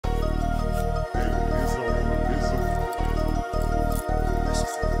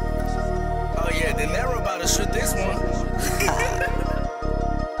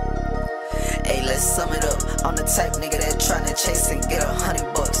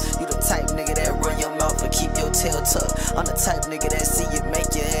I'm the type nigga that see you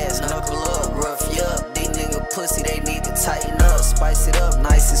make your ass knuckle up, rough you up. These nigga pussy, they need to tighten up, spice it up,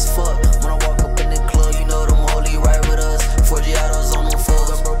 nice as fuck. When I walk up in the club, you know them holy right with us. 4 Giottos on them full,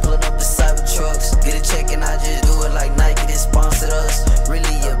 I'm bro pulling up the cyber trucks. Get a check and I just do it like Nike, they sponsored us.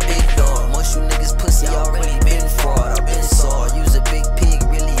 Really a big dog, most you niggas pussy already been fraud. I've been saw, use a big pig,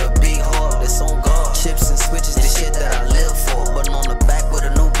 really a big hog. That's on guard. Chips and switches, the shit that I live for. Button on the back with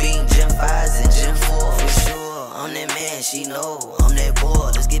a new beam, Gen 5s and Gen 4. For sure, I'm that man, she know, I'm that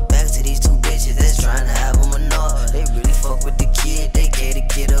boy. Let's get back to these two bitches that's trying to have them enough. They really fuck with the kid, they gave the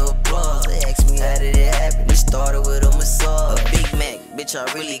kid a applause. They asked me how did it happen, it started with a massage. A Big Mac, bitch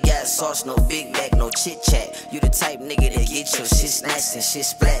I really got sauce, no Big Mac, no chit chat. You the type nigga that get your shit snatched and shit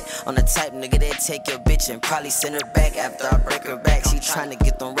splat. I'm the type nigga that take your bitch and probably send her back after I break her back. She tryna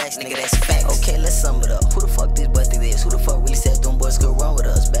get them racks, nigga, that's facts. Okay, let's sum it up. Who the fuck this butt think this? Who the fuck really said them boys could run with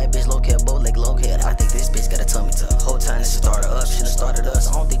us? Bad bitch, low cat, bow leg, low head. I think this bitch got a tummy tuck. Whole time this should start her up, should've started us.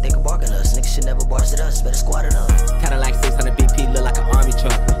 I don't think they could bark at us. Niggas should never barge at us, better squat it up. Kinda like 600 BP, look like an army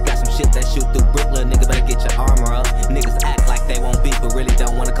truck. Got some shit that shoot through brick, little nigga better get your armor up. Niggas act like they won't beat, but really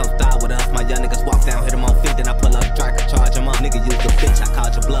don't wanna come style with us. My young niggas walk down, hit them on feet, then I pull up, strike or charge them up. Nigga use the bitch, I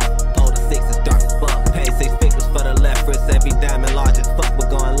called your bluff. Pole the 6 is dark as fuck. Pay 6 figures for the left wrist, every diamond large as fuck, we're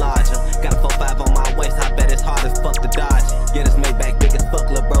going larger. Got a 4-5 on my waist, I bet it's hard as fuck to dodge it. Yeah, this Maybach big as fuck,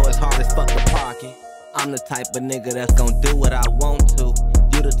 lil' bro, it's hard as fuck to park it. I'm the type of nigga that's gon' do what I want to.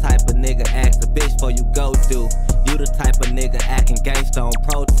 You the type of nigga ask a bitch before you go do. You the type of nigga acting gangsta on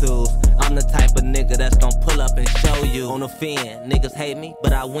Pro Tools. I'm the type of nigga that's gon' pull up and show you. On the fin, niggas hate me,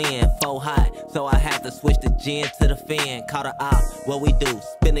 but I win. 4 hot, so I had to switch the gin to the fin. Caught a op, what we do?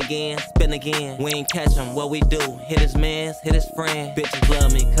 Spin again, spin again. We ain't catch him, what we do? Hit his mans, hit his friend. Bitches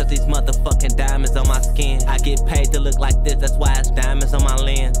love me, cause these motherfucking diamonds on my skin. I get paid to look like this, that's why it's diamonds on my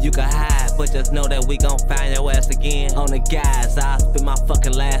lens. You can hide, but just know that we gon' find your ass again. On the guys, I'll spend my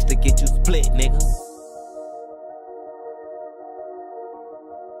fucking last to get you split, nigga.